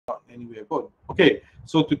anywhere pun. Okay,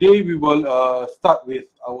 so today we will start with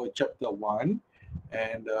our chapter 1,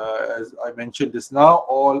 and as I mentioned just now,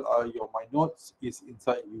 all my notes is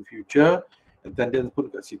inside YouFuture. Attendance pun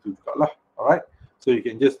kat situ juga lah. Alright, so you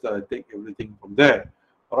can just take everything from there.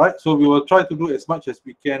 Alright, so we will try to do as much as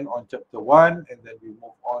we can on chapter 1, and then we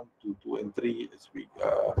move on to 2 and 3 as we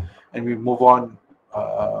and we move on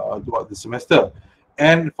throughout the semester.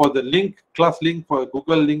 And for the link, class link for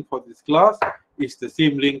Google link for this class is the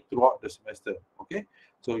same link throughout the semester. Okay,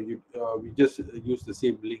 so we just use the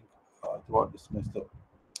same link throughout the semester.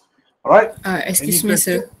 All right. Excuse me,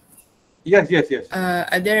 sir. Yes.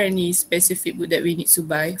 Are there any specific book that we need to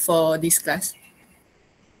buy for this class?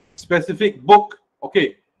 Specific book?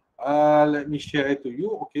 Okay. Let me share it to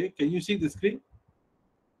you. Okay. Can you see the screen?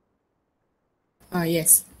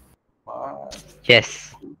 Yes.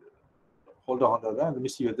 Yes. Hold on. Let me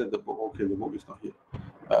see whether the book. Okay, the book is not here.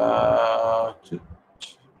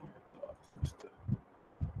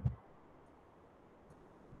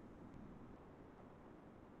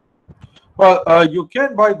 Well, you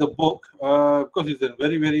can buy the book because it's a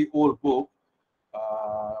very, very old book.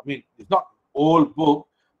 I mean, it's not old book,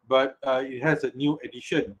 but it has a new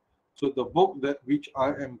edition. So the book which I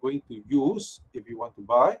am going to use, if you want to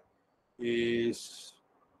buy, is,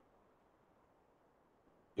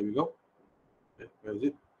 here we go. Okay, where is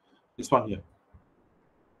it? This one here.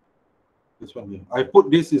 This one here. I put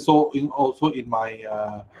this is also in my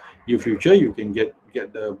YouFuture. You can get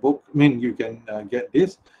the book. I mean, you can get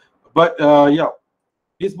this. But yeah,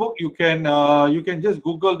 this book you can just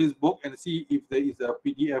Google this book and see if there is a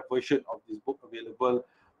PDF version of this book available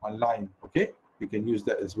online. Okay, you can use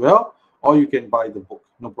that as well, or you can buy the book,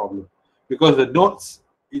 no problem, because the notes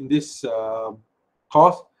in this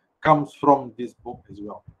course comes from this book as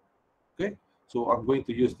well. Okay, so I'm going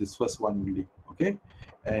to use this first one really. Okay,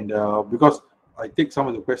 and because I take some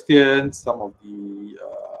of the questions, some of the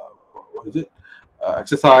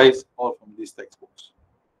exercise, all from these textbooks.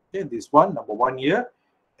 Okay, this one, number 1 here,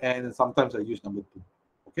 and sometimes I use number 2.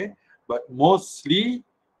 Okay, but mostly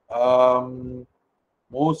the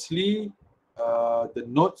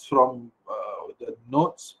notes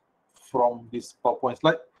from this PowerPoint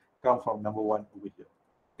slide come from number 1 over here.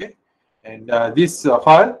 Okay, and this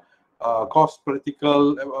file, cost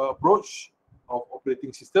practical approach of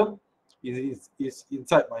operating system, is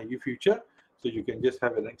inside my YouFuture, so you can just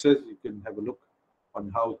have an access. You can have a look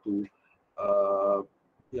on how to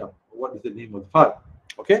what is the name of the file.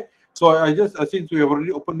 Okay, so I just since we have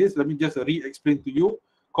already opened this, let me just re-explain to you.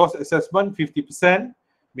 Cost assessment 50%,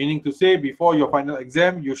 meaning to say before your final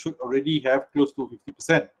exam you should already have close to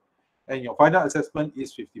 50%, and your final assessment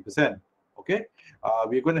is 50%. Okay,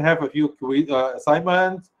 we're going to have a few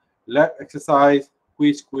assignments, lab exercise,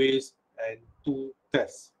 quiz, and 2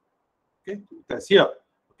 tests. Okay, 2 tests here.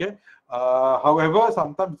 Okay, however,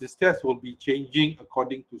 sometimes this test will be changing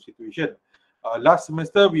according to situation. Last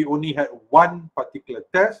semester we only had 1 particular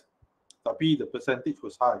test, tapi the percentage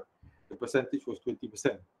was high. The percentage was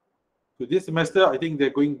 20%. So this semester, I think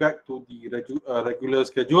they're going back to the regular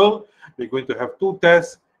schedule. We're going to have 2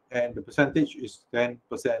 tests, and the percentage is 10%.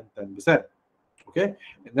 Okay,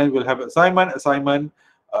 and then we'll have assignment, and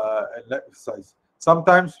lab exercise.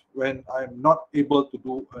 Sometimes when I'm not able to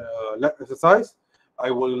do lab exercise,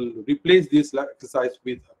 I will replace this lab exercise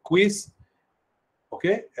with a quiz.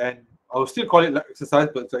 Okay, and I'll still call it lab exercise,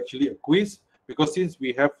 but it's actually a quiz, because since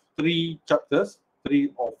we have 3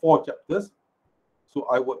 or 4 chapters, so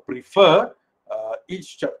I would prefer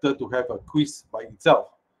each chapter to have a quiz by itself.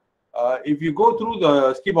 If you go through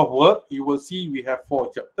the scheme of work, you will see we have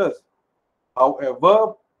 4 chapters.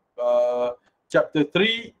 However, chapter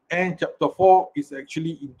 3 and chapter 4 is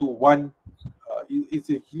actually into one.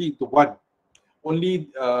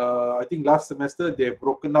 Only I think last semester they've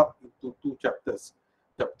broken up into 2 chapters.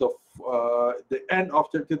 The end of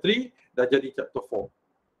chapter 3 dah jadi chapter 4.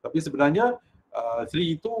 Tapi sebenarnya 3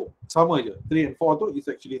 itu sama je. 3 and 4 tu is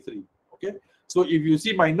actually 3. Okay. So if you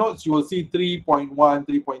see my notes, you will see 3.1,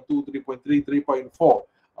 3.2, 3.3, 3.4.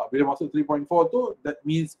 Bila masuk 3.4 tu, that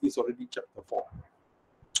means it's already chapter 4.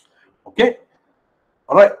 Okay.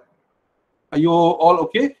 Alright. Are you all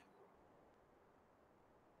okay?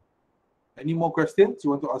 Any more questions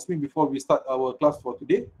you want to ask me before we start our class for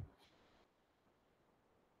today?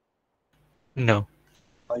 No.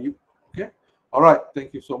 Are you okay? All right.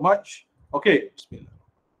 Thank you so much. Okay. Bismillah.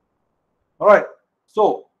 All right.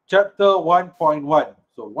 So chapter 1.1.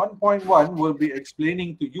 So 1.1 will be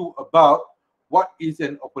explaining to you about what is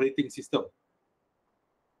an operating system.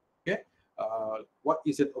 Okay. What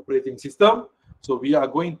is an operating system? So we are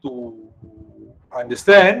going to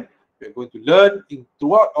understand. We are going to learn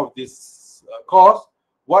throughout of this course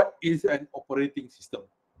what is an operating system.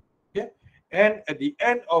 Okay, and at the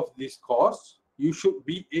end of this course, you should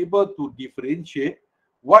be able to differentiate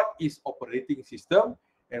what is operating system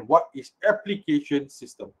and what is application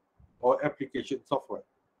system or application software.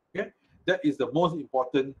 Okay, that is the most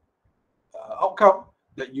important outcome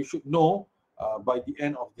that you should know by the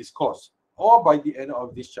end of this course or by the end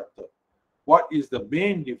of this chapter. What is the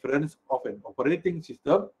main difference of an operating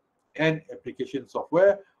system and application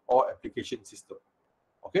software or application system?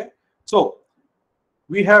 Okay, so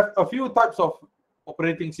we have a few types of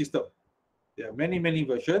operating system. There are many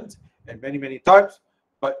versions and many types,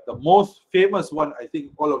 but the most famous one I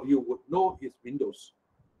think all of you would know is Windows.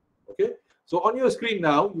 Okay, so on your screen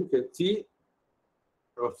now you can see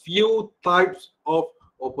a few types of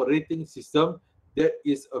operating system that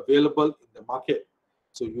is available in the market.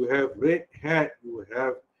 So you have Red Hat, you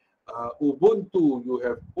have Ubuntu, you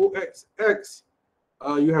have OS X,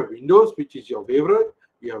 you have Windows, which is your favorite,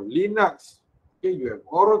 you have Linux, okay, you have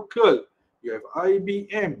Oracle, you have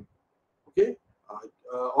IBM. Okay,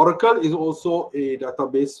 Oracle is also a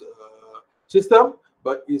database system,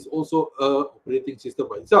 but is also an operating system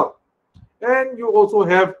by itself. And you also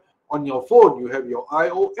have on your phone, you have your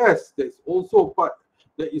iOS, that's also part,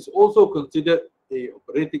 that is also considered a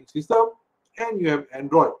operating system, and you have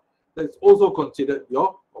Android, that's also considered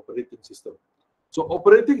your operating system. So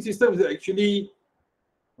operating system is actually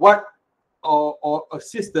what or a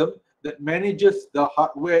system that manages the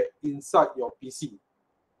hardware inside your PC.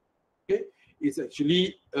 Okay, it's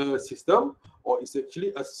actually a system or it's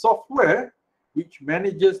actually a software which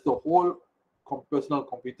manages the whole personal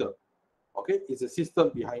computer. Okay, it's a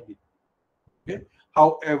system behind it. Okay,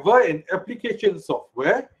 however, an application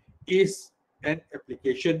software is an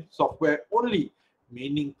application software only,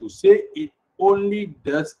 meaning to say it only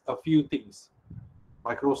does a few things.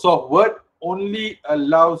 Microsoft Word only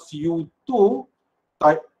allows you to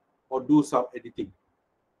type or do some editing.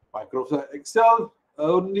 Microsoft Excel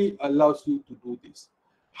only allows you to do this.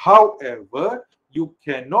 However, you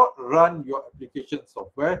cannot run your application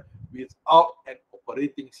software without an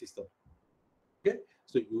operating system. Okay,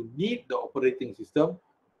 so you need the operating system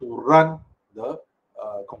to run the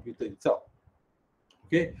computer itself.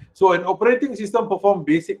 Okay, so an operating system performs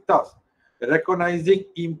basic tasks: recognizing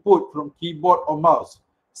input from keyboard or mouse,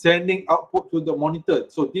 sending output to the monitor.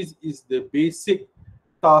 So this is the basic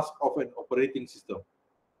task of an operating system.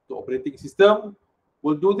 The operating system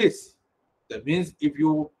will do this. That means if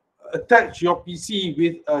you attach your PC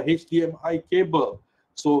with a HDMI cable,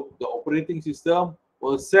 so the operating system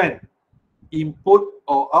will send input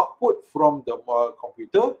or output from the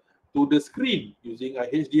computer to the screen using a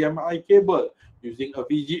HDMI cable, using a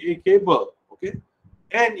VGA cable. Okay,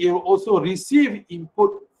 and it will also receive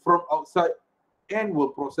input from outside and will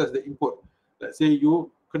process the input. Let's say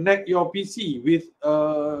you connect your PC with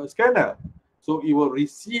a scanner, so it will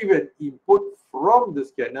receive an input from the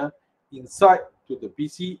scanner inside to the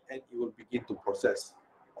PC and it will begin to process.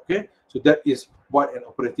 Okay, so that is what an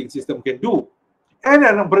operating system can do. And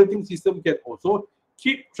an operating system can also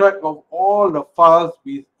keep track of all the files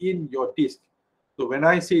within your disk. So when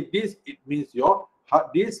I say disk, it means your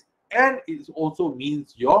hard disk, and it also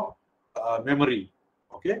means your memory.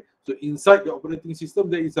 Okay, so inside the operating system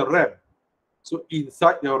there is a RAM. So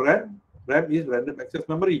inside your RAM is random access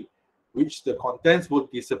memory, which the contents will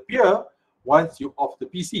disappear once you off the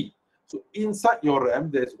PC. So inside your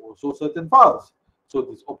RAM there's also certain files. So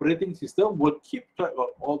this operating system will keep track of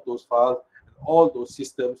all those files and all those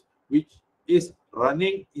systems which is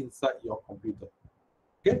running inside your computer.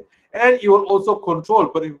 Okay, and it will also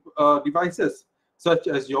control devices such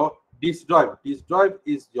as your disk drive. Disk drive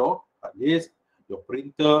is your disk, your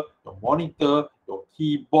printer, your monitor, your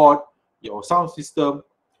keyboard, your sound system.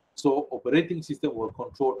 So operating system will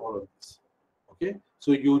control all of this. Okay,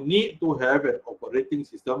 so you need to have an operating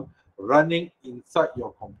system running inside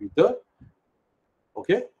your computer,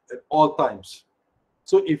 okay, at all times.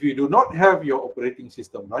 So if you do not have your operating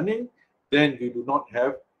system running, then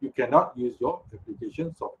you cannot use your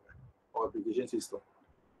application software or application system.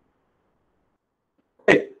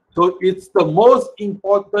 Okay, so it's the most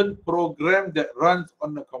important program that runs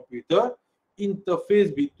on a computer,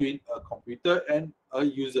 interface between a computer and a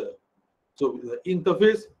user. So the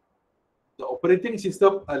interface, the operating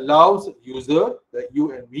system allows user, like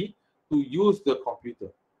you and me, to use the computer.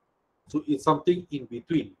 So it's something in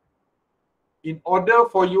between. In order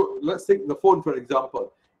for you, let's take the phone for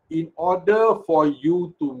example. In order for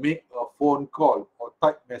you to make a phone call or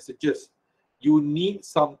type messages, you need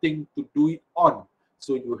something to do it on.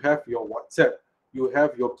 So you have your WhatsApp, you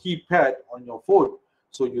have your keypad on your phone.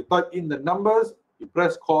 So you type in the numbers, you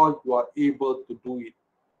press call, you are able to do it.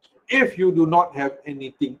 If you do not have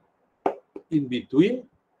anything in between,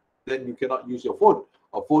 then you cannot use your phone.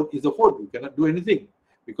 A phone is a phone. You cannot do anything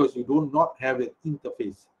because you do not have an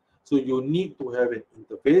interface. So you need to have an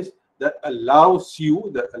interface that allows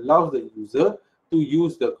the user to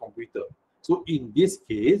use the computer. So in this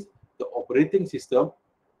case, the operating system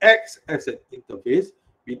acts as an interface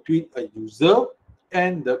between a user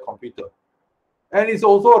and the computer. And is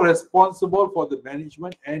also responsible for the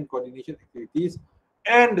management and coordination activities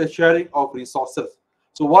and the sharing of resources.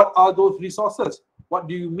 So what are those resources? What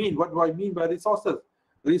do you mean? What do I mean by resources?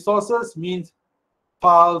 Resources means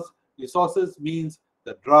files, resources means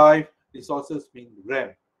the drive, resources mean RAM.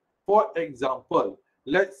 For example,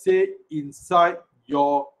 let's say inside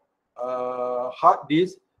your hard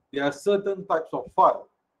disk, there are certain types of file.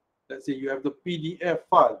 Let's say you have the PDF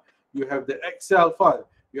file, you have the Excel file,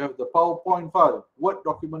 you have the PowerPoint file, Word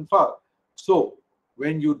document file. So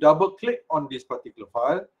when you double click on this particular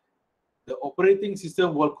file, the operating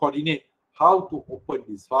system will coordinate how to open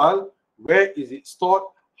this file, where is it stored,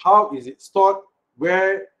 how is it stored,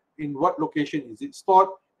 where, in what location is it stored,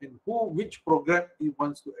 and which program it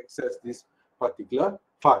wants to access this particular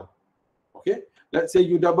file. Okay, let's say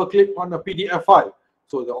you double click on a PDF file.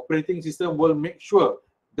 So the operating system will make sure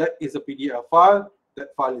that is a PDF file,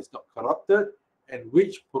 that file is not corrupted, and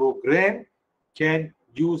which program can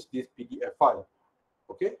use this PDF file.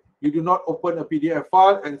 Okay, you do not open a PDF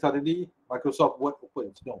file and suddenly Microsoft Word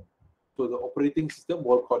opens. No. So the operating system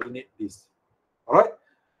will coordinate this. All right.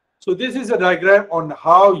 So this is a diagram on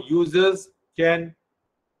how users can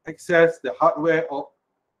access the hardware of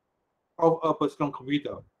a personal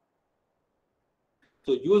computer.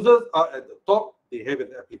 So users are at the top. They have an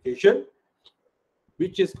application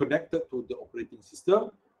which is connected to the operating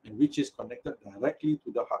system and which is connected directly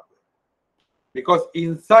to the hardware. Because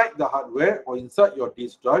inside the hardware or inside your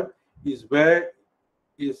disk drive is where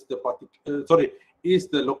is the is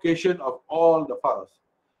the location of all the files.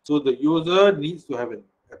 So the user needs to have an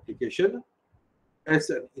application as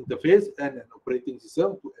an interface and an operating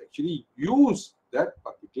system to actually use that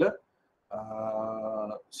particular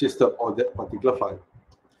system or that particular file.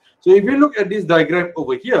 So if you look at this diagram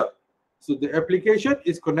over here, so the application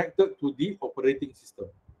is connected to the operating system.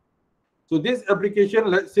 So this application,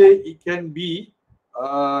 let's say it can be,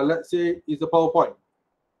 let's say it's a PowerPoint,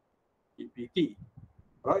 PPT,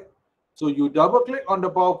 right? So you double click on the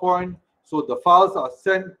PowerPoint, so the files are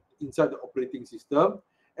sent inside the operating system,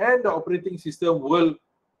 and the operating system will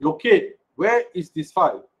locate where is this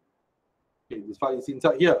file. Okay, this file is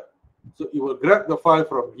inside here. So it will grab the file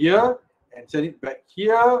from here and send it back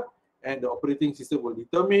here, and the operating system will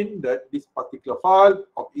determine that this particular file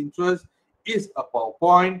of interest is a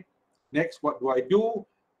PowerPoint. Next, what do I do?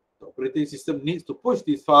 The operating system needs to push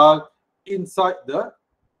this file inside the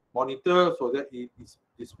monitor so that it is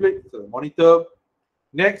displayed to the monitor.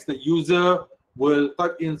 Next, the user will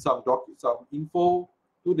type in some info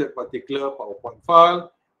to that particular PowerPoint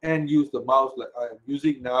file and use the mouse like I am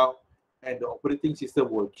using now, and the operating system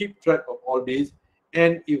will keep track of all this.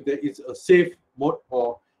 And if there is a save mode,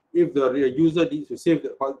 or if the user needs to save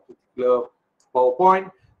that particular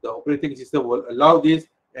PowerPoint, the operating system will allow this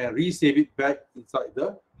and resave it back inside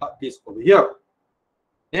the hard disk over here.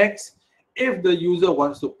 Next, if the user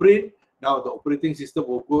wants to print, now the operating system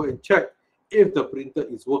will go and check if the printer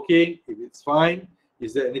is working, if it's fine,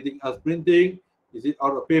 is there anything else printing, is it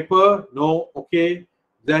out of paper, no, okay,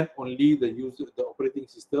 then only the operating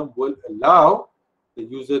system will allow the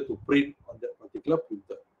user to print on that particular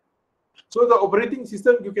printer. So the operating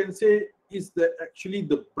system, you can say, is actually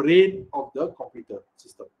the brain of the computer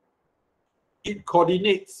system. It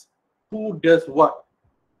coordinates who does what.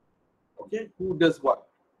 Okay, who does what.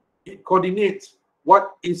 It coordinates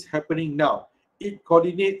what is happening now. It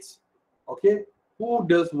coordinates, okay, who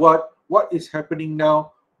does what is happening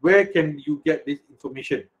now, where can you get this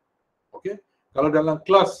information. Okay, kalau dalam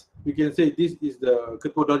kelas, we can say this is the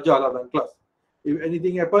ketua darjah lah dalam kelas. If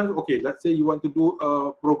anything happens, okay, let's say you want to do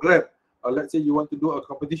a program, let's say you want to do a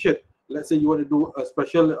competition, let's say you want to do a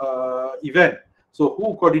special event. So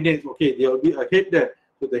who coordinates? Okay, there will be a head there.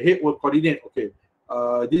 So the head will coordinate. Okay,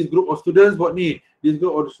 this group of students buat ni, this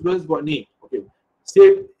group of students buat ni. Okay,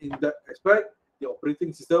 same in that aspect, the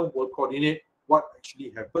operating system will coordinate what actually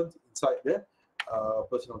happens inside the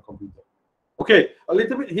personal computer. Okay, a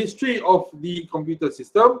little bit history of the computer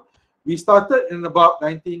system. We started in about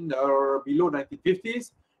below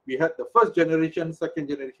 1950s. We had the first generation, second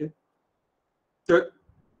generation, third,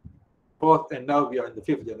 fourth, and now we are in the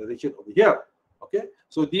fifth generation over here. Okay,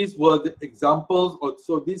 so these were the examples, or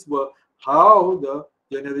so these were how the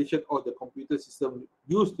generation or the computer system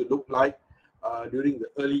used to look like during the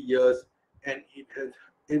early years, and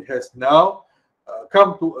it has now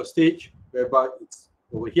come to a stage whereby it's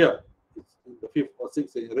over here. It's in the 5th or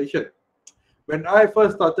 6th generation. When I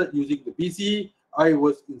first started using the PC, I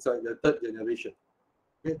was inside the 3rd generation.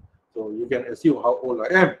 Okay, so you can assume how old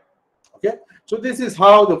I am. Okay, so this is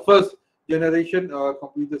how the first generation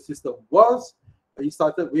computer system was. It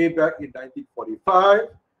started way back in 1945.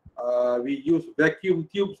 We used vacuum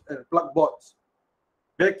tubes and plug boards.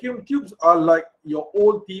 Vacuum tubes are like your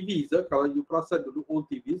old TVs. Kalau you perasan dulu old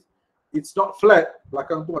TVs, it's not flat.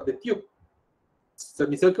 Belakang tu ada tube,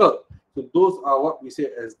 semicircle. So those are what we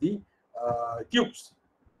say as the tubes,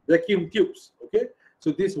 vacuum tubes. Okay,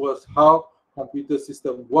 so this was how computer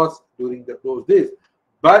system was during those days.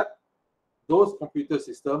 But those computer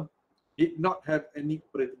systems did not have any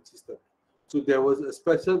operating system. So there was a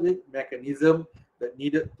specific mechanism that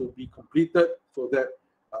needed to be completed so that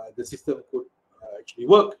the system could actually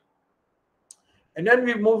work. And then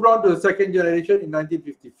we moved on to the 2nd generation in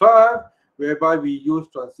 1955, whereby we use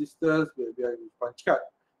transistors, whereby we punch card.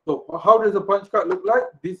 So how does a punch card look like?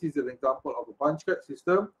 This is an example of a punch card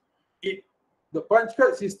system. The punch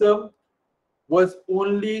card system was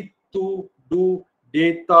only to do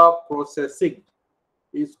data processing.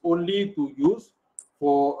 It's only to use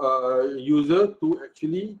for a user to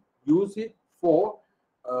actually use it for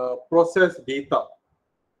process data.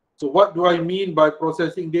 So what do I mean by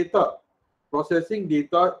processing data? Processing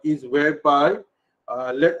data is whereby,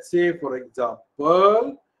 let's say, for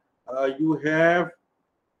example, you have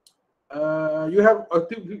a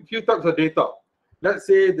few types of data. Let's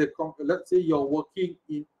say you're working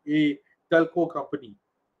in a telco company.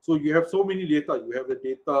 So you have so many data. You have the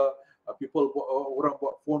data. Orang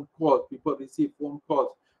buat phone calls. People receive phone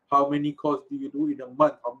calls. How many calls do you do in a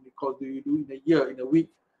month? How many calls do you do in a year, in a week?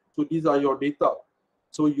 So these are your data.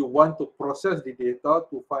 So you want to process the data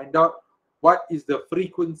to find out what is the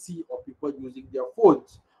frequency of people using their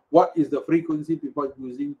phones. What is the frequency people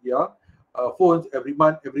using their phones every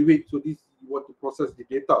month, every week. So this, you want to process the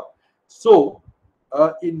data. So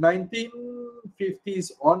in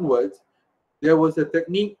 1950s onwards, there was a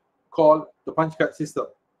technique called the punch card system,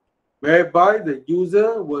 whereby the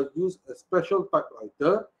user will use a special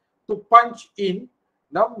typewriter to punch in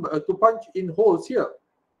holes here.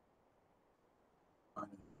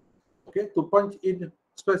 Okay, to punch in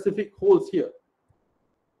specific holes here.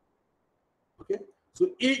 Okay, so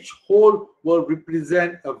each hole will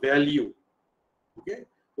represent a value. Okay,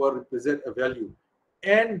 will represent a value,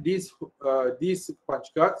 and these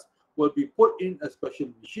punch cards will be put in a special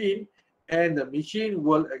machine, and the machine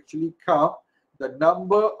will actually count the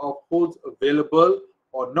number of holes available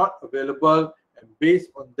or not available, and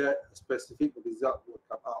based on that, a specific result will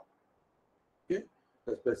come out. Okay,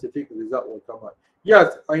 a specific result will come out.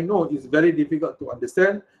 Yes, I know it's very difficult to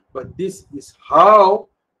understand, but this is how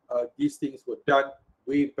these things were done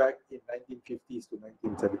way back in 1950s to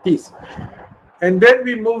 1970s. And then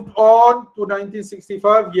we moved on to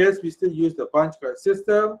 1965. Yes, we still use the punch card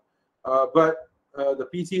system, but the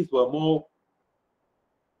PCs were more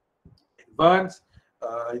advanced.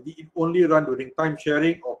 It only run during time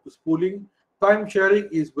sharing or spooling. Time sharing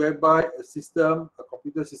is whereby a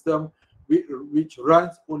computer system which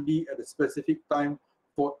runs only at a specific time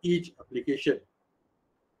for each application.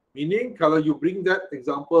 Meaning, kalau you bring that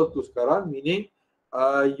example to sekarang, meaning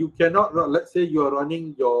you cannot, let's say you are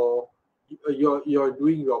running you're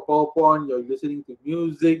doing your PowerPoint, you're listening to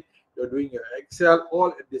music, you're doing your Excel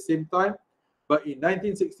all at the same time. But in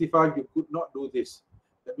 1965, you could not do this.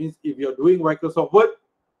 That means if you're doing Microsoft Word,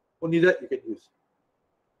 only that you can use.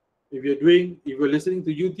 If you're listening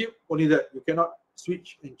to YouTube, only that you cannot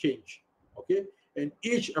switch and change. Okay, and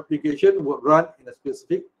each application will run in a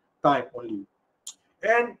specific time only.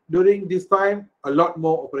 And during this time, a lot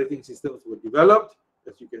more operating systems were developed,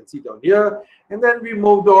 as you can see down here. And then we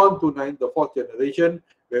moved on to the 4th generation,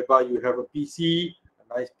 whereby you have a PC,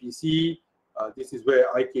 a nice PC. This is where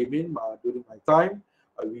I came in during my time.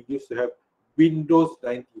 We used to have Windows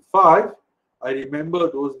 95. I remember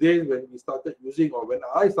those days when we started using, or when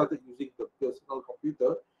I started using the personal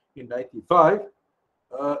computer in 95.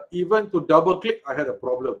 Even to double click, I had a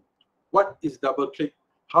problem. What is double click?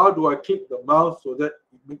 How do I click the mouse so that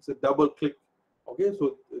it makes a double click? Okay,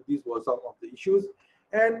 so these were some of the issues.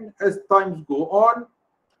 And as times go on,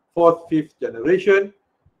 4th, 5th generation,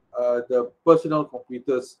 the personal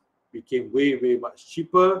computers became way much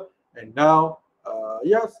cheaper. And now,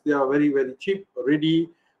 yes, they are very cheap already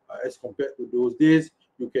as compared to those days.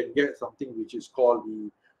 You can get something which is called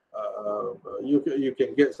the you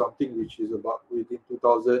can get something which is about within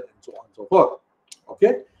 2000 and so on and so forth.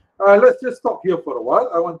 Okay, let's just stop here for a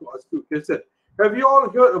while. I want to ask you a question. Have you all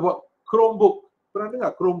heard about Chromebook? Pernah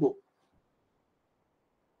dengar Chromebook?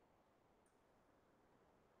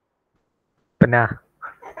 Pernah.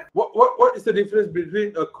 What is the difference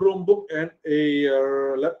between a Chromebook and a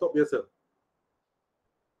laptop biasa?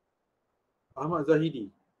 Ahmad Zahidi.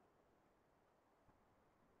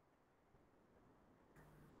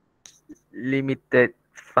 Limited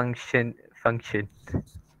function.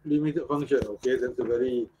 Limited function. Okay, that's a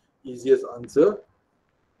very easiest answer.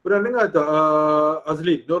 Pernah dengar tak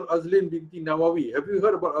Azlin? Nur Azlin binti Nawawi. Have you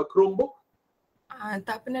heard about a Chromebook?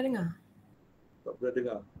 Tak pernah dengar. Tak pernah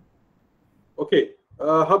dengar. Okay.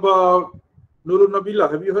 How about Nurul Nabila?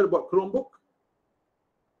 Have you heard about Chromebook?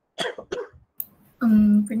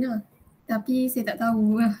 Pernah. Tapi saya tak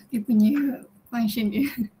tahu lah dia punya function dia.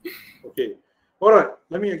 Okay. Alright,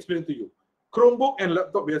 let me explain to you. Chromebook and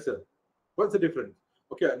laptop biasa. What's the difference?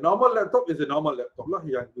 Okay, a normal laptop is a normal laptop lah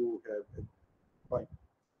yang you have. Fine.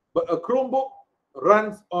 But a Chromebook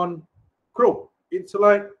runs on Chrome. It's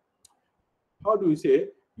like, how do you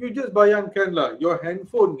say? You just bayangkan lah, your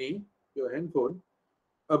handphone,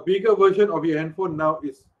 a bigger version of your handphone now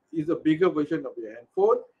is a bigger version of your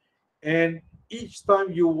handphone, and each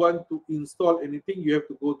time you want to install anything, you have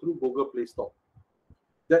to go through Google Play Store.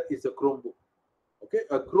 That is a Chromebook. Okay,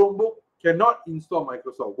 a Chromebook cannot install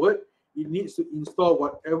Microsoft Word. It needs to install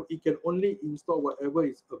whatever. It can only install whatever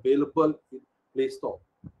is available in Play Store.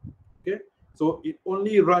 Okay, so it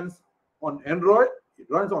only runs on Android.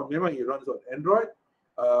 It runs on Android.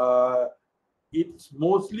 It's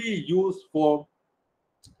mostly used for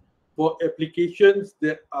applications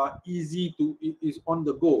that are easy to, it is on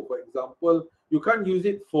the go. For example, you can't use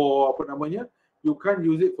it for apa namanya? You can't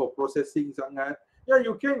use it for processing sangat. Yeah,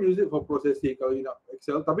 you can use it for processing kalau you nak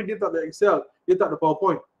Excel, tapi dia tak ada Excel, dia tak ada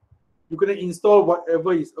PowerPoint. You can install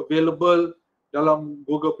whatever is available dalam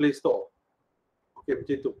Google Play Store. Okay,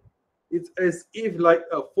 macam tu. It's as if like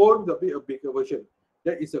a phone tapi a bigger version.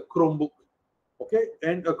 That is a Chromebook. Okay,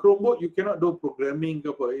 and a Chromebook you cannot do programming ke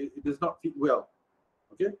apa. It does not fit well.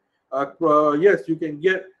 Okay, yes, you can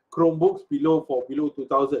get Chromebooks below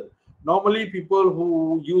 2,000. Normally, people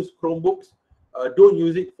who use Chromebooks don't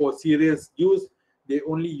use it for serious use. They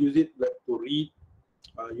only use it like to read,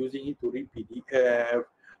 using it to read PDF.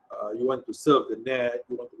 You want to surf the net,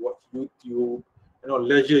 you want to watch YouTube,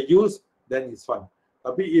 leisure use, then it's fine.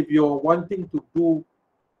 But if you're wanting to do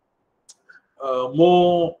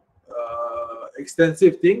more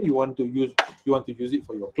extensive thing, you want to use it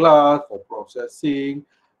for your class, for processing,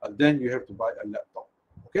 then you have to buy a laptop.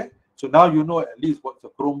 Okay, so now you know at least what's a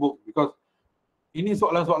Chromebook, because ini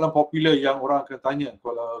soalan-soalan popular yang orang akan tanya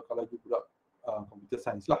kalau you budak computer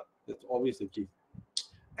science lah. That's always the case.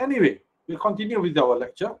 Anyway, we'll continue with our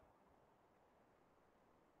lecture.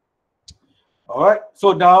 All right,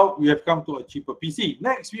 so now we have come to a cheaper PC.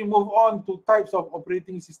 Next, we move on to types of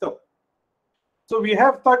operating system. So we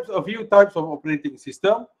have a few types of operating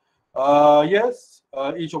system. Yes,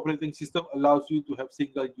 each operating system allows you to have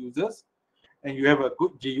single users, and you have a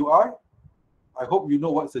good GUI. I hope you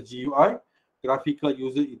know what's a GUI, graphical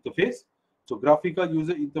user interface. So graphical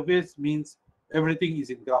user interface means everything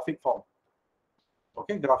is in graphic form.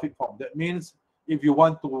 Okay, graphic form. That means if you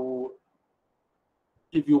want to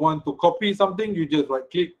copy something, you just right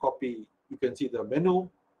click, copy. You can see the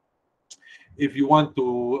menu. If you want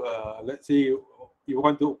to, let's say, you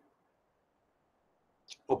want to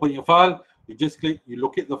open your file, you just click, you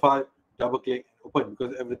locate the file, double click, open,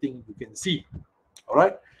 because everything you can see. All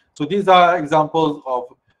right. So these are examples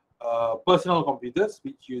of personal computers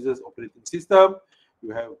which uses operating system.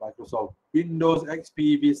 You have Microsoft Windows,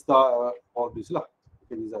 XP, Vista, all this lah.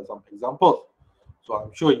 Okay, these are some examples. So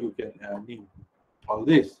I'm sure you can name all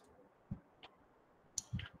this.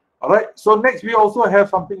 All right. So next we also have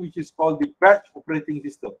something which is called the batch operating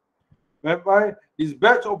system, whereby this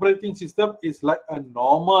batch operating system is like a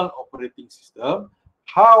normal operating system.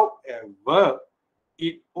 However,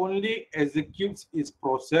 it only executes its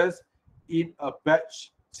process in a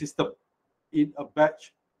batch system, in a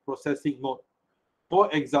batch processing mode. For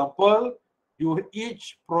example,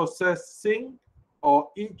 each processing or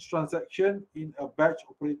each transaction in a batch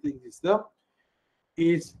operating system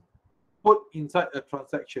is put inside a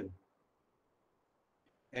transaction,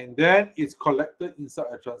 and then it's collected inside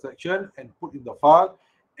a transaction and put in the file,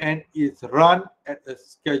 and it's run at a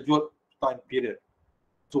scheduled time period.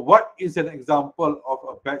 So what is an example of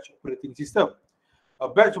a batch operating system? A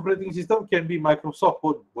batch operating system can be Microsoft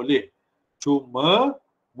pun boleh. Cuma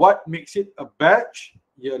what makes it a batch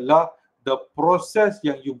ialah the process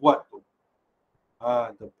yang you buat tu.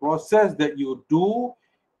 The process that you do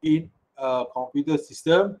in a computer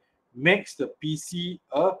system makes the PC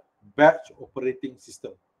a batch operating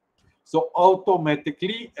system. So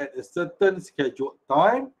automatically at a certain scheduled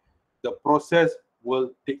time, the process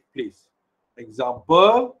will take place.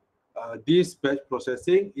 Example, this batch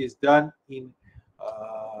processing is done in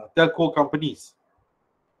telco companies.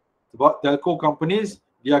 Sebab telco companies,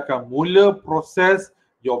 dia akan mula proses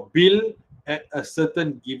your bill at a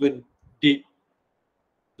certain given date.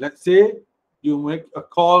 Let's say you make a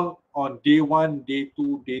call on day 1, day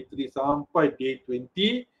 2, day 3 sampai day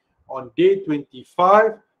 20. On day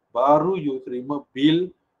 25, baru you terima bill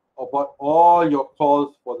about all your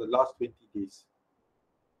calls for the last 20 days.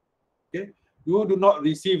 Okay, you do not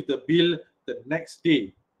receive the bill the next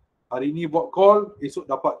day. Hari ni buat call, esok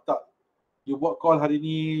dapat tak? You buat call hari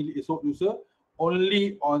ni, esok lusa,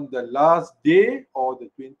 only on the last day or the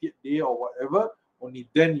 20th day or whatever, only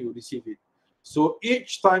then you receive it. So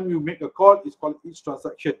each time you make a call is called each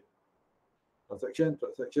transaction. Transaction,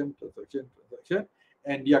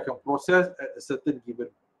 and dia akan process at a certain given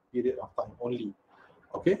period of time only.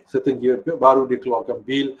 Okay, certain given period, baru dia keluarkan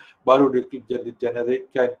bill, baru dia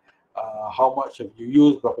generatekan how much have you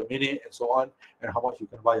used, berapa minit, and so on, and how much you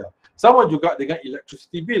can bayar. Sama juga dengan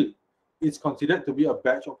electricity bill. It's considered to be a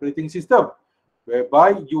batch operating system,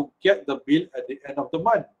 whereby you get the bill at the end of the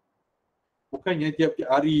month. Bukannya tiap-tiap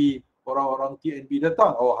hari orang-orang TNB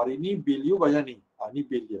datang, oh hari ni bill you bayar ni, ni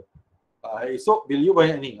bill dia. Esok bill you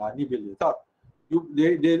bayar ni, ni bill dia. Tak.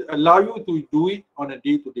 They allow you to do it on a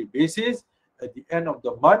day-to-day basis. At the end of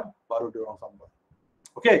the month, baru dia orang sampai.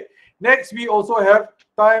 Okay, next we also have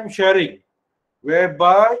time sharing,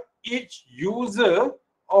 whereby each user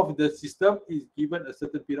of the system is given a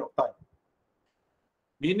certain period of time.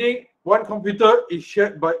 Meaning, one computer is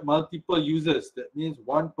shared by multiple users. That means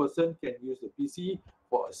one person can use the PC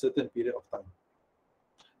for a certain period of time.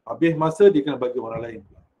 Habis masa dia kena bagi orang lain.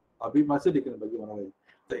 Habis masa dia kena bagi orang lain.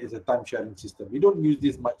 That is a time sharing system. We don't use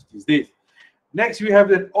this much these days. Next, we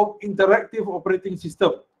have an interactive operating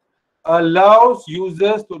system. Allows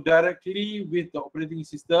users to directly with the operating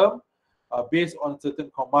system based on certain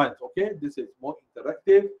commands. Okay, this is more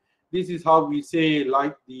interactive. This is how we say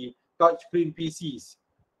like the touchscreen PCs.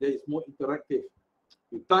 That is more interactive.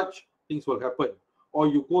 You touch, things will happen. Or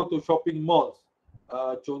you go to shopping malls.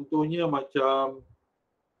 Contohnya macam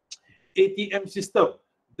ATM system.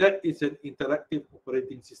 That is an interactive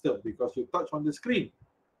operating system because you touch on the screen.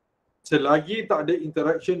 Selagi tak ada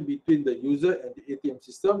interaction between the user and the ATM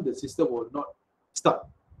system will not start.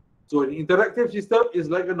 So an interactive system is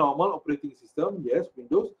like a normal operating system, yes,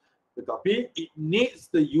 Windows, tetapi it needs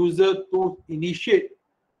the user to initiate.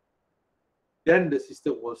 Then the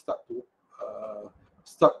system will start to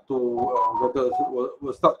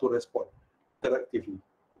respond interactively.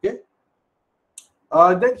 Okay.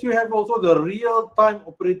 Next, you have also the real-time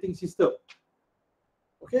operating system.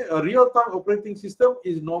 Okay, a real-time operating system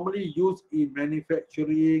is normally used in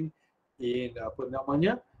manufacturing, in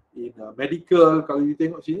medical. Kalau you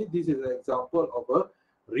tengok sini, this is an example of a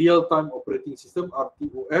real-time operating system,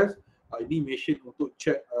 RTOS. Ini machine untuk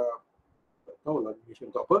check, tak tahu lah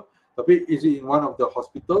machine untuk apa, tapi is in one of the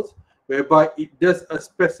hospitals whereby it does a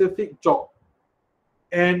specific job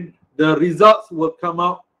and the results will come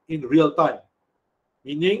out in real time.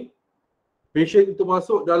 Meaning, patient itu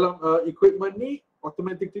masuk dalam equipment ni,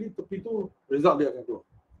 automatically tepi tu result dia akan keluar.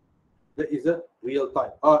 That is a real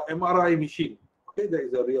time. MRI machine. Okay, that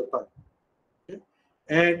is a real time. Okay,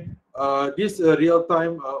 and this real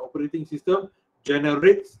time operating system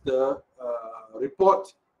generates the report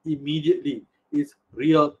immediately. It's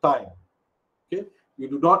real time. Okay, you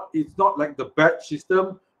do not. It's not like the batch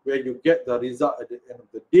system where you get the result at the end of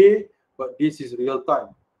the day, but this is real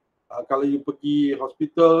time. Kalau you pergi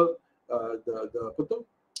hospital, the apa tu?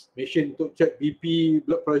 Machine untuk check BP,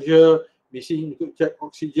 blood pressure, machine untuk check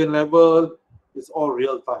oxygen level, it's all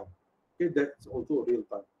real time. Okay, that's also real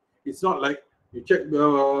time. It's not like you check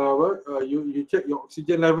you check your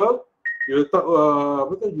oxygen level, you letak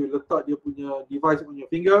you letak dia punya device on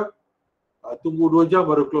your finger, tunggu 2 jam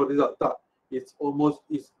baru keluar result. Tak, it's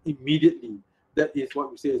immediately. That is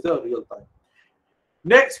what we say is a real time.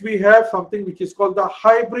 Next, we have something which is called the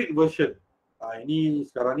hybrid version. Ini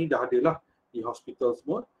sekarang ni dah ada lah di hospital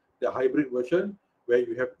semua. The hybrid version where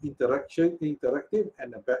you have interactive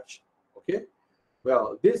and a batch. Okay.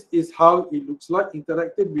 Well, this is how it looks like.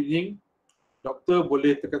 Interactive meaning doktor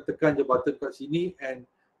boleh tekan-tekan je button kat sini and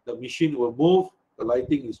the machine will move, the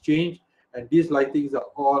lighting is changed, and these lightings are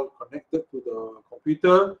all connected to the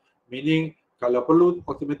computer, meaning kalau perlu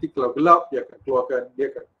automatic, kalau gelap dia akan keluarkan,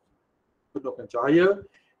 dia akan penuhkan cahaya.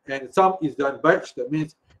 And some is done batch, that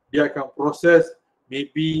means dia akan proses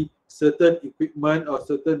maybe certain equipment or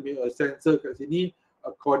certain sensor kat sini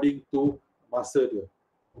according to masa dia.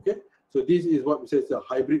 Okay, so this is what we say is a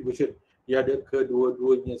hybrid version. Dia ada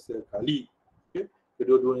kedua-duanya sekali. Okay,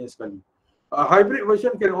 kedua-duanya sekali. A hybrid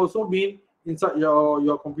version can also mean inside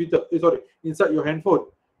your computer, inside your handphone.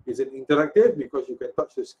 Is it interactive because you can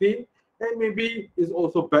touch the screen, and maybe it's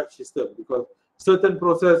also batch system because certain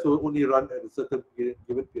process will only run at a certain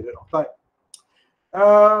given period of time.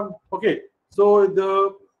 Okay, so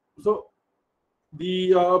the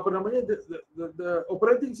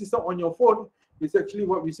operating system on your phone is actually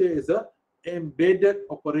what we say is a embedded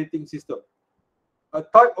operating system, a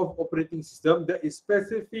type of operating system that is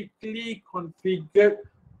specifically configured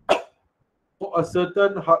for a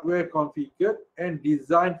certain hardware configured and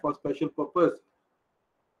designed for special purpose.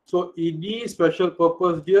 So ini special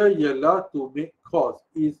purpose dia ialah to make calls,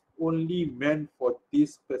 is only meant for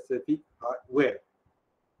this specific hardware.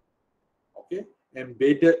 Okay,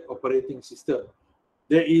 embedded operating system.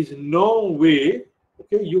 There is no way,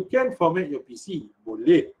 okay, you can format your PC,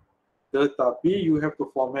 boleh, tetapi you have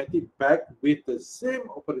to format it back with the same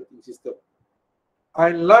operating system.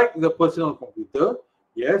 Unlike the personal computer,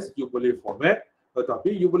 yes, you boleh format,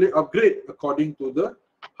 tetapi you boleh upgrade according to the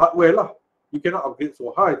hardware lah. You cannot upgrade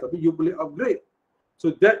so high, tapi you boleh upgrade.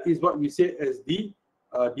 So that is what we say as the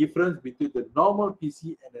difference between the normal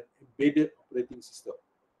PC and an embedded operating system.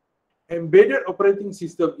 Embedded operating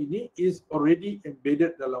system ini is already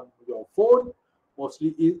embedded dalam your phone,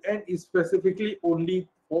 mostly and is specifically only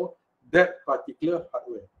for that particular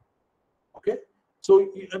hardware. Okay,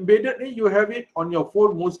 so embedded ni you have it on your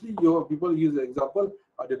phone. Mostly your people use the example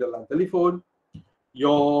ada dalam telefon,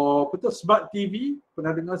 your smart TV.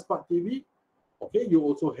 Pernah dengar smart TV? Okay, you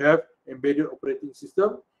also have embedded operating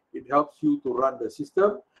system. It helps you to run the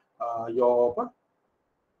system. Your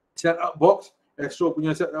setup box, Astro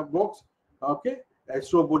punya setup box. Okay,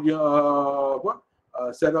 Astro punya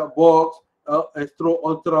setup box, Astro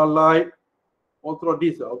ultralight,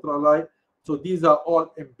 ultralight. So these are all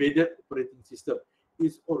embedded operating system.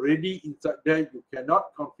 It's already inside there. You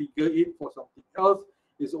cannot configure it for something else.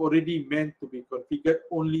 It's already meant to be configured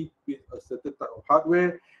only with a certain type of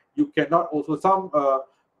hardware. You cannot also, some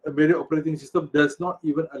embedded operating system does not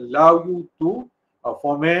even allow you to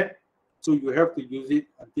format. So you have to use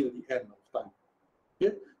it until the end of time.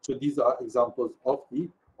 Okay, so these are examples of the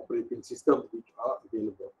operating systems which are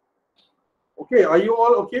available. Okay, are you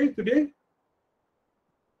all okay today?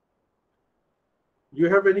 You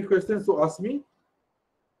have any questions to ask me?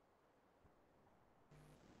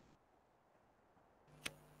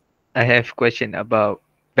 I have question about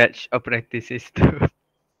batch operating system.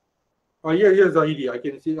 Yeah, Zahidi, I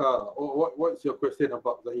can see. What's your question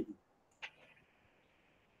about Zahidi?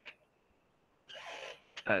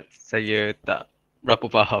 Saya tak berapa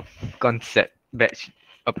faham konsep batch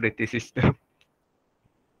operating system.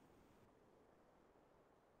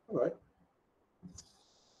 Alright.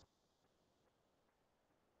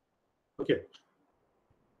 Okay.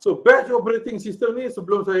 So batch operating system ni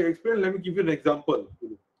sebelum saya explain, let me give you an example.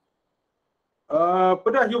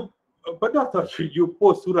 Pernah tak you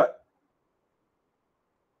post surat?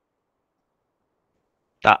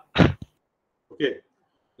 Tak. Okay.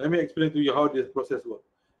 Let me explain to you how this process works.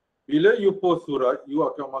 Bila you post surat, you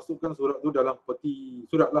akan masukkan surat tu dalam peti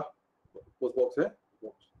surat lah. Post box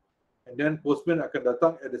And then postman akan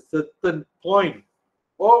datang at a certain point.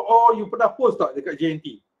 Or you pernah post tak dekat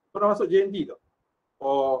JNT? Pernah masuk JNT tak?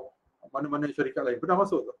 Or mana-mana syarikat lain? Pernah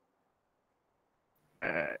masuk tak?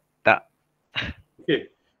 Tak.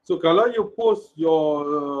 Okay. So kalau you post your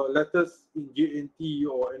letters in JNT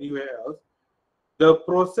or anywhere else, the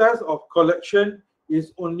process of collection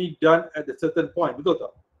is only done at a certain point. Betul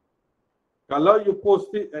tak? Kalau you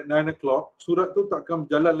post it at 9 o'clock, surat tu takkan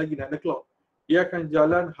jalan lagi 9 o'clock. Dia akan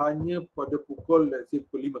jalan hanya pada pukul, let's say,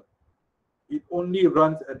 pukul 5. It only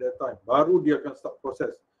runs at that time. Baru dia akan start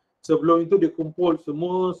proses. Sebelum itu dia kumpul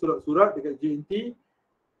semua surat-surat dekat JNT.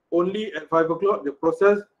 Only at 5 o'clock dia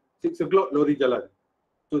proses, 6 o'clock lori jalan.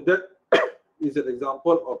 So that is an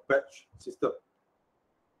example of batch system.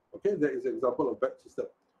 Okay, that is an example of batch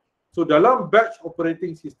system. So dalam batch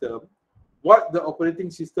operating system, what the operating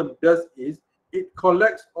system does is it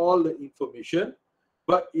collects all the information,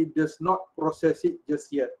 but it does not process it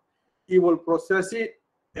just yet. It will process it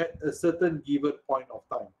at a certain given point of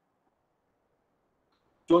time.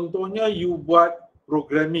 Contohnya you buat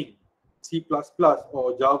programming C++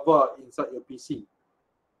 or Java inside your PC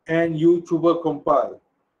and you cuba compile.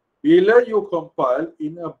 Bila you compile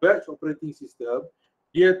in a batch operating system,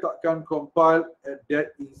 dia takkan compile at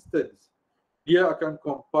that instance. Dia akan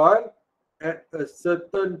compile at a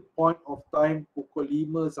certain point of time pukul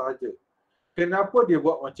 5 sahaja. Kenapa dia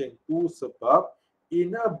buat macam tu? Sebab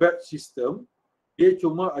in a batch system, dia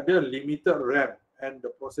cuma ada limited RAM and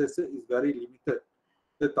the processor is very limited.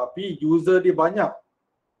 Tetapi user dia banyak.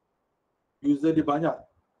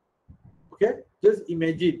 Okay? Just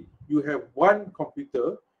imagine you have one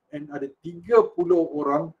computer and ada 30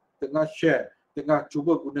 orang tengah share, tengah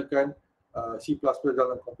cuba gunakan C++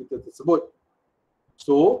 dalam komputer tersebut.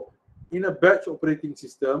 So, in a batch operating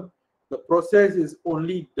system, the process is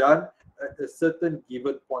only done at a certain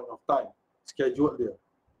given point of time. Schedule dia.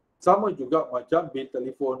 Sama juga macam bil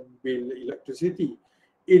telefon, bil electricity.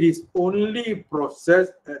 It is only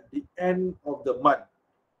processed at the end of the month.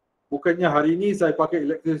 Bukannya hari ini saya pakai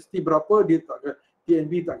electricity berapa, dia takkan,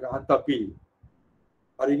 TNB takkan hantar bil.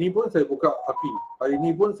 Hari ini pun saya buka api. Hari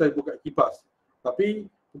ini pun saya buka kipas. Tapi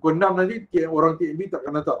pukul 6 nanti orang TNB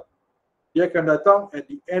takkan datang. Dia akan datang at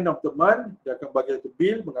the end of the month, dia akan bagi satu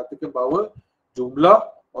bil mengatakan bahawa jumlah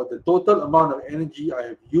or the total amount of energy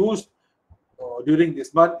I have used during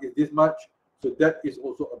this month is this much. So that is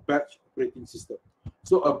also a batch operating system.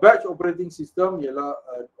 So a batch operating system ialah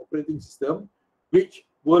an operating system which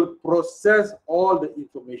will process all the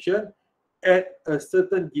information at a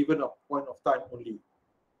certain given point of time only.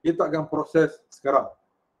 Dia tak akan proses sekarang.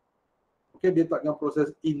 Okay, dia tak akan proses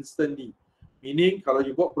instantly. Meaning, kalau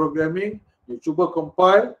you buat programming, you cuba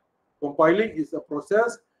compile. Compiling is a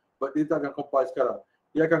process, but dia tak akan compile sekarang.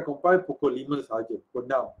 Dia akan compile pukul 5 sahaja, pukul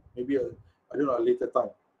 6. Maybe, I don't know, a later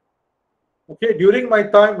time. Okay, during my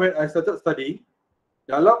time when I started studying,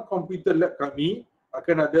 dalam computer lab kami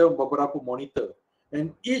akan ada beberapa monitor.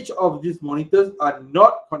 And each of these monitors are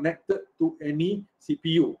not connected to any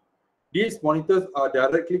CPU. These monitors are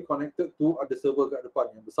directly connected to ada server kat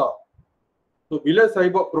depan yang besar. So bila saya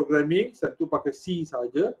buat programming, saya tu pakai C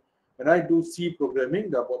saja. When I do C programming,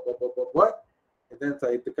 dah buat, and then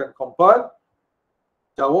saya tekan compile.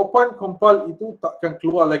 Jawapan compile itu takkan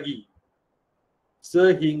keluar lagi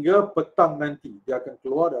sehingga petang nanti. Dia akan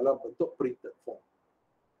keluar dalam bentuk printed form.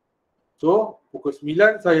 So pukul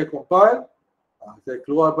 9 saya compile, saya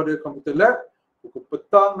keluar pada computer lab. Pukul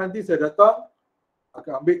petang nanti saya datang,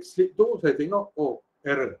 akan ambil slip tu, saya tengok, oh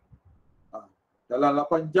error. Dalam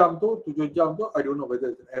 8 jam tu, 7 jam tu, I don't know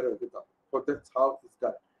whether it's an error ke tak. So that's how it's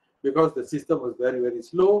done. Because the system was very, very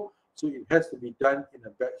slow, so it has to be done in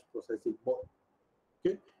a batch processing mode.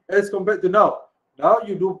 Okay. As compared to now. Now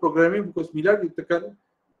you do programming pukul 9, you tekan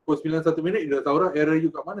pukul 9 1 minit, you dah tahu dah error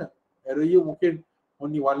you kat mana. Error you mungkin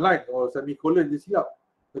only one line or semicolon dia silap.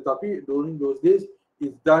 Tetapi during those days,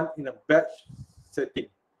 it's done in a batch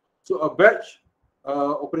setting. So a batch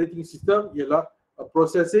operating system ialah a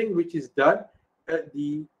processing which is done at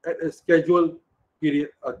a scheduled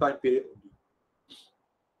period, time period only.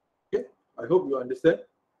 Okay, I hope you understand.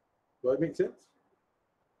 Do I make sense?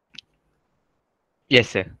 Yes,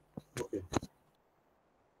 sir. Okay.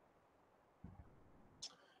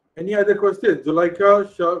 Any other questions? Zulaika,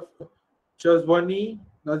 Shazwani,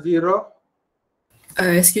 Nazira?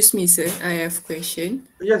 Excuse me, sir. I have a question.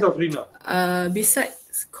 Yes, Afrina.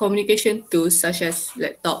 Besides communication tools such as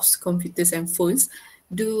laptops, computers, and phones,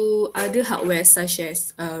 do other hardware such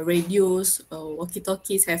as radios or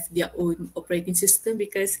walkie-talkies have their own operating system?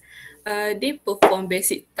 Because they perform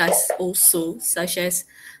basic tasks also, such as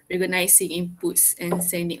recognizing inputs and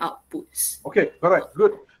sending outputs. Okay, correct,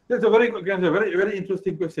 good. That's a very good answer. Very, very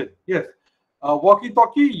interesting question. Yes,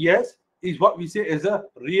 walkie-talkie, yes, is what we say as a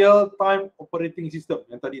real-time operating system.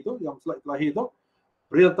 Yang tadi tu, yang slide terakhir tu,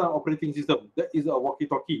 real-time operating system. That is a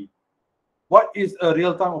walkie-talkie. What is a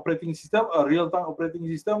real-time operating system? A real-time operating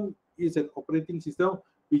system is an operating system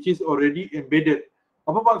which is already embedded.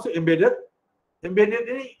 Apa maksud embedded?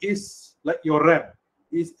 Embedded ini is like your RAM.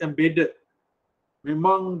 Is embedded.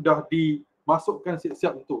 Memang dah dimasukkan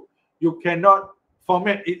siap-siap untuk. You cannot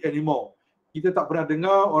format it anymore. Kita tak pernah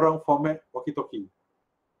dengar orang format walkie-talkie.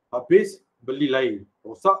 Habis, beli lain.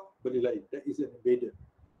 Rosak, beli lain. That is an embedded.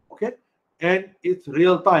 Okay? And it's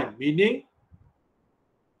real-time. Meaning,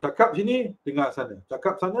 cakap sini, dengar sana.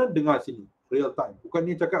 Cakap sana, dengar sini. Real time. Bukan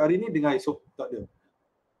ni cakap hari ni, dengar esok. Tak ada.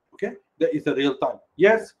 Okay? That is the real time.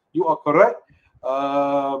 Yes, you are correct.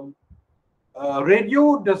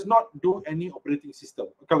 Radio does not do any operating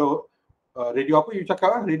system. Kalau radio apa you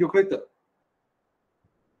cakap? Radio kereta?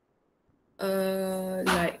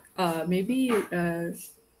 Maybe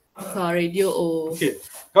car radio or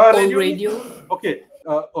car old radio. Okay.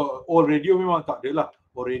 Old radio memang tak ada lah.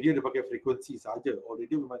 Or radio dia pakai frekuensi saja. Or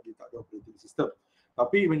radio memang dia tak ada operating system.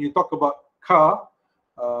 Tapi when you talk about car,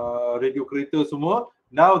 radio kereta semua,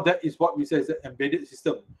 now that is what we say is an embedded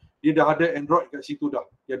system. Dia dah ada Android kat situ dah.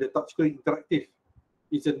 Dia ada touchscreen interaktif.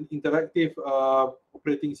 It's an interactive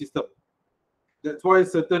operating system. That's why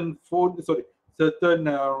certain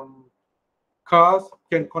cars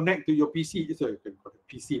can connect to your PC.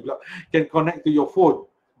 Can connect to your phone.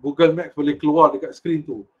 Google Maps boleh keluar dekat screen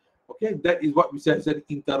tu. Okay, that is what we say as an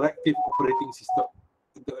interactive operating system.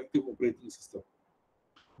 Interactive operating system.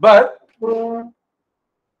 But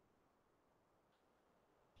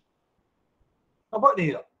nampak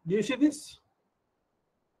ni tak? Do you see this?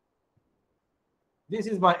 This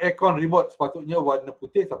is my aircon remote. Sepatutnya warna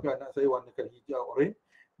putih tapi anak saya warnakan hijau orange.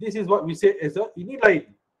 This is what we say as a, ini lain.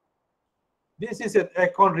 This is an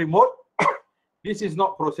aircon remote. This is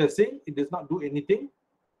not processing. It does not do anything.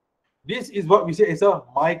 This is what we say as a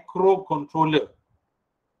microcontroller.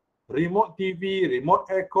 Remote TV, remote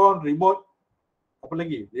aircon, remote apa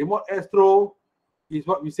lagi? Remote Astro is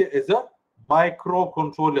what we say as a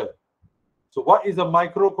microcontroller. So what is a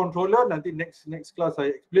microcontroller? Nanti next class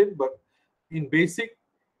I explain, but in basic,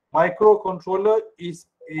 microcontroller is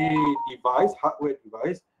a device, hardware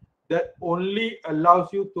device, that only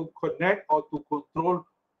allows you to connect or to control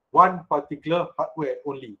one particular hardware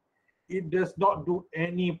only. It does not do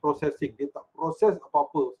any processing. Dia tak proses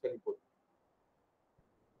apa-apa sekalipun.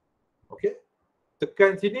 Okay?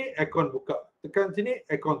 Tekan sini, aircon buka. Tekan sini,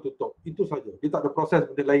 aircon tutup. Itu saja. Dia tak ada proses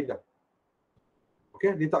benda lain dah.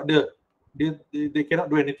 Okay? Dia tak ada. They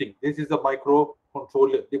cannot do anything. This is a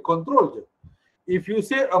microcontroller. They control je. If you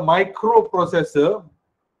say a microprocessor,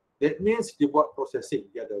 that means dia buat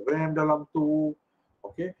processing. Dia ada RAM dalam tu.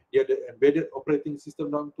 Okay? Dia ada embedded operating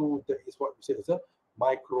system dalam tu. That is what we say as a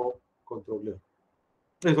microcontroller.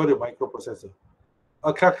 Sorry, microprocessor.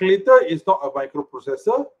 A calculator is not a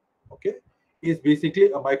microprocessor. Okay? It's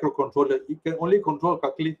basically a microcontroller. It can only control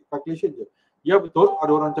calculation je. Ya betul,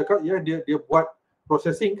 ada orang cakap ya dia buat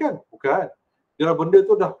processing kan? Bukan. Dia benda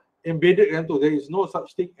tu dah embedded kan tu. There is no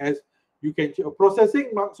such thing as you can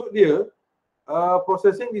processing. Maksud dia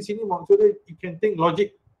processing di sini maksud dia it can think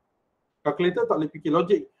logic. Calculator tak boleh fikir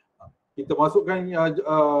logic. Kita masukkan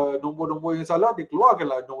nombor-nombor yang salah, dia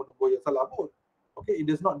keluarkanlah nombor-nombor yang salah pun. Okay, it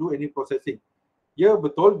does not do any processing. Ya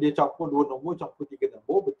betul, dia campur 2 nombor, campur 3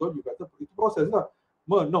 nombor, betul, you kata itu proses lah.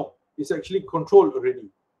 No, it's actually controlled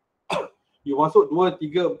already. You masuk 2,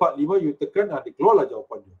 3, 4, 5, you tekan, dia keluarlah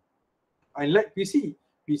jawapan dia. Unlike PC.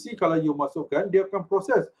 PC kalau you masukkan, dia akan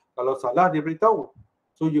proses. Kalau salah, dia beritahu.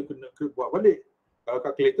 So you kena buat balik. Kalau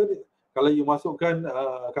calculator, kalau you masukkan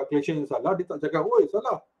calculation yang salah, dia tak cakap, oi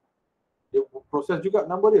salah. Dia proses juga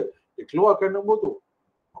nombor dia. Dia keluarkan nombor tu.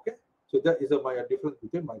 Okay. So that is a difference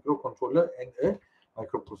between microcontroller and a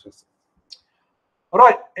microprocessor.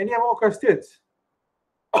 Alright, any more questions?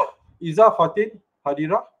 Iza, Fatin,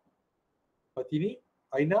 Hadira, Fatini,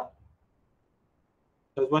 Aina,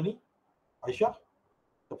 Tazwani, Aisyah,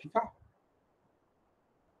 Tafika,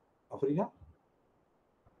 Afrina.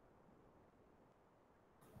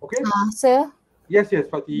 Okay? Sir, Yes,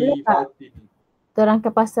 Fatini.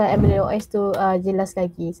 terangkan pasal embedded OS tu jelas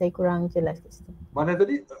lagi. Saya kurang jelas kat situ. Mana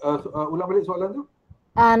tadi? Ulang balik soalan tu.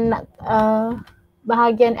 Nak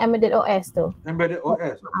bahagian embedded OS tu. Embedded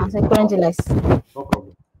OS. Okay. Saya kurang jelas. No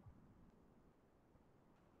problem.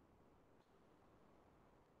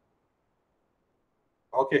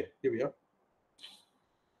 Okay, here we are.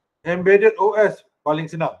 Embedded OS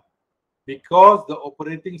paling senang. Because the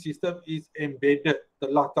operating system is embedded.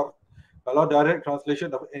 Kalau direct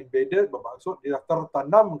translation of embedded bermaksud dia dah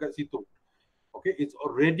tertanam kat situ. Okay, it's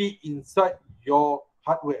already inside your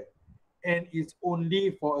hardware and it's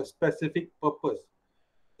only for a specific purpose.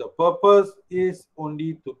 The purpose is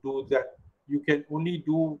only to do that. You can only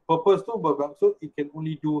do purpose tu bermaksud it can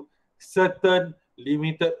only do certain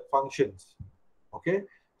limited functions. Okay,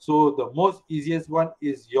 so the most easiest one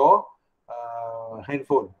is your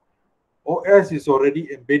handphone. OS is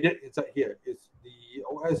already embedded inside here. It's the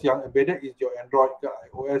OS yang embedded is your Android ke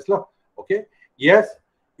iOS lah. Okay. Yes,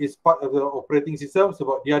 it's part of the operating system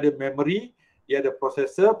sebab dia ada memory, dia ada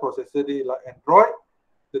processor dia like Android.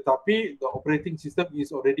 Tetapi the operating system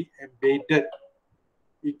is already embedded.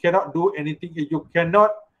 It cannot do anything. You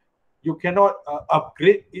cannot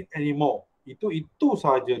upgrade it anymore. Itu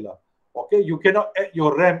sahajalah. Okay. You cannot add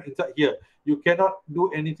your RAM inside here. You cannot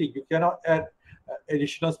do anything. You cannot add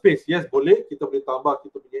additional space. Yes, boleh. Kita boleh tambah,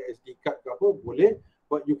 kita punya SD card ke apa, boleh.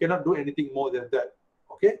 But you cannot do anything more than that.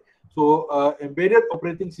 Okay. So, embedded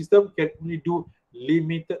operating system can only do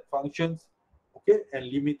limited functions, okay, and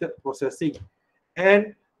limited processing.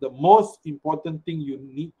 And the most important thing you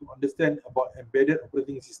need to understand about embedded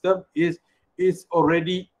operating system is it's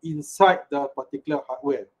already inside the particular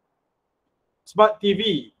hardware. Smart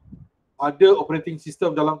TV ada operating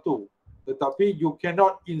system dalam tu. Tetapi you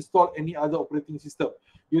cannot install any other operating system.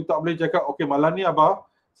 You tak boleh cakap, okay malam ni abah,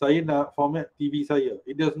 saya nak format TV saya.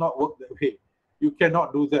 It does not work that way. You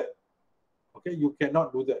cannot do that. Okay, you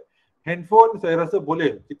cannot do that. Handphone saya rasa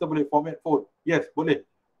boleh. Kita boleh format phone. Yes, boleh.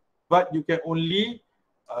 But you can only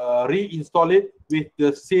reinstall it with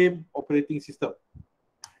the same operating system.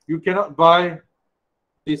 You cannot buy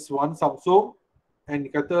this one Samsung and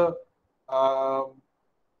kata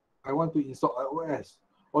I want to install iOS.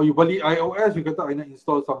 Or you beli iOS, you kata I nak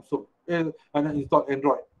install Samsung. I nak install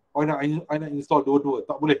Android. Or I nak install dua-dua.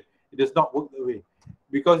 Tak boleh. It does not work that way.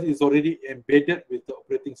 Because it's already embedded with the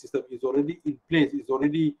operating system. It's already in place. It's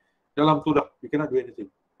already dalam tu dah. You cannot do anything.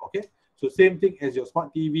 Okay? So same thing as your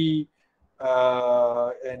smart TV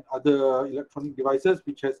and other electronic devices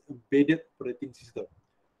which has embedded operating system.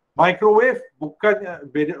 Microwave bukan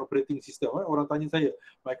embedded operating system. Orang tanya saya,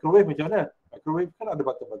 microwave macam mana? Microwave kan ada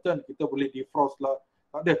button-button. Kita boleh defrost lah.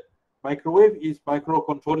 Tak ada. Microwave is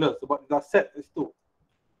microcontroller sebab dah set kat situ.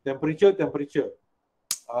 Temperature.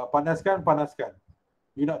 Panaskan.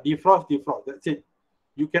 You nak defrost. That's it.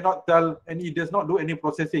 You cannot tell, and it does not do any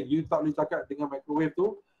processing. You tak boleh cakap dengan microwave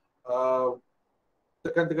tu,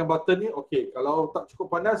 tekan button ni, okay. Kalau tak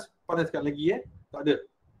cukup panas, panaskan lagi Tak ada.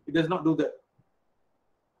 It does not do that.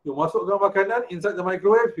 You masukkan makanan inside the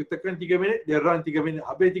microwave, you tekan 3 minit, dia run 3 minit.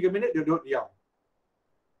 Habis 3 minit, dia duduk diam.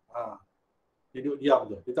 Dia duduk diam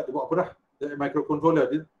je. Dia tak buat apa dah. Dia microcontroller.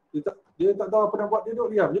 Dia tak tahu apa nak buat, dia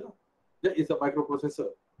duduk diam je. That is a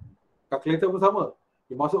microprocessor. Calculator pun sama.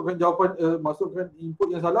 Dia masukkan jawapan, masukkan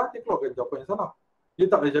input yang salah, dia keluarkan jawapan yang salah. Dia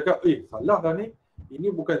tak boleh cakap, salah dah ni. Ini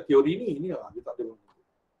bukan teori ni. Dia tak ada.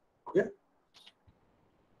 Okay?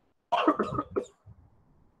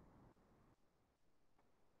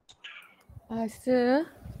 Sir,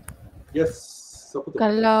 yes. Siapa tu?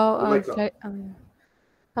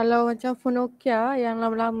 Kalau macam phone Nokia yang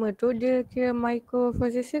lama-lama tu, dia kira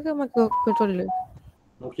microprocessor ke microcontroller?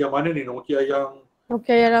 Nokia mana ni? Nokia yang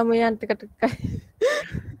lama yang tekan-tekan.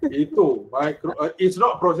 Itu it's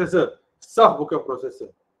not processor. Sah bukan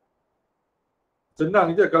processor.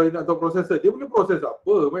 Senang je kalau nak tahu processor. Dia boleh proses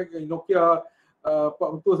apa? Nokia 4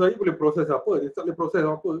 saya boleh proses apa? Dia tak boleh proses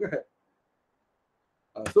apa kan?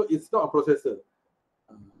 So it's not a processor.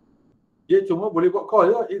 Dia cuma boleh buat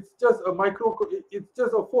call lah. It's just a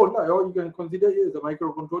phone lah. Or you can consider it as a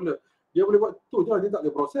microcontroller. Dia boleh buat tu je, dia tak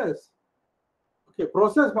boleh proses. Okay,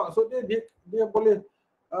 proses maksudnya dia boleh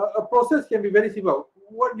a process can be very simple.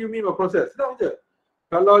 What do you mean by process? Senang je.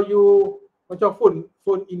 Kalau you macam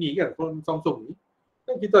phone ini kan, phone Samsung ni,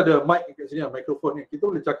 kan kita ada mic kat sini, microphone ni.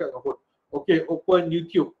 Kita boleh cakap dengan phone. Okay, open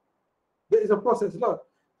YouTube. That is a process lah.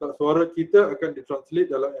 Suara kita akan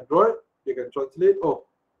ditranslate dalam Android, dia akan translate,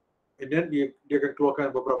 and then dia akan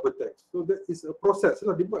keluarkan beberapa teks. So that is a process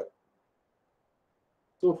lah dibuat.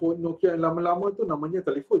 So phone Nokia yang lama-lama tu namanya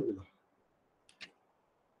telefon je lah.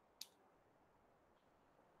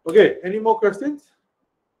 Okay, any more questions?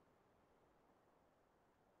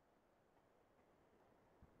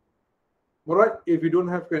 Alright, if you don't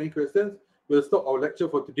have any questions, we'll stop our lecture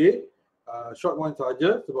for today. Short one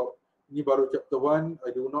saja sebab ini baru chapter 1. I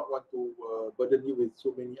do not want to burden you with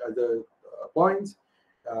so many other points.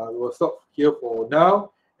 We'll stop here for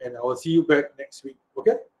now and I will see you back next week.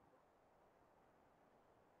 Okay?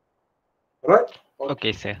 Alright?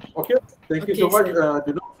 Okay, sir. Okay, thank you so much.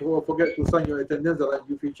 Do not forget to sign your attendance dalam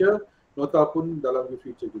UFuture. Nota pun dalam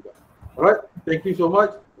UFuture juga. Alright, thank you so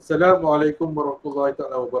much. Assalamualaikum warahmatullahi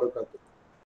wabarakatuh.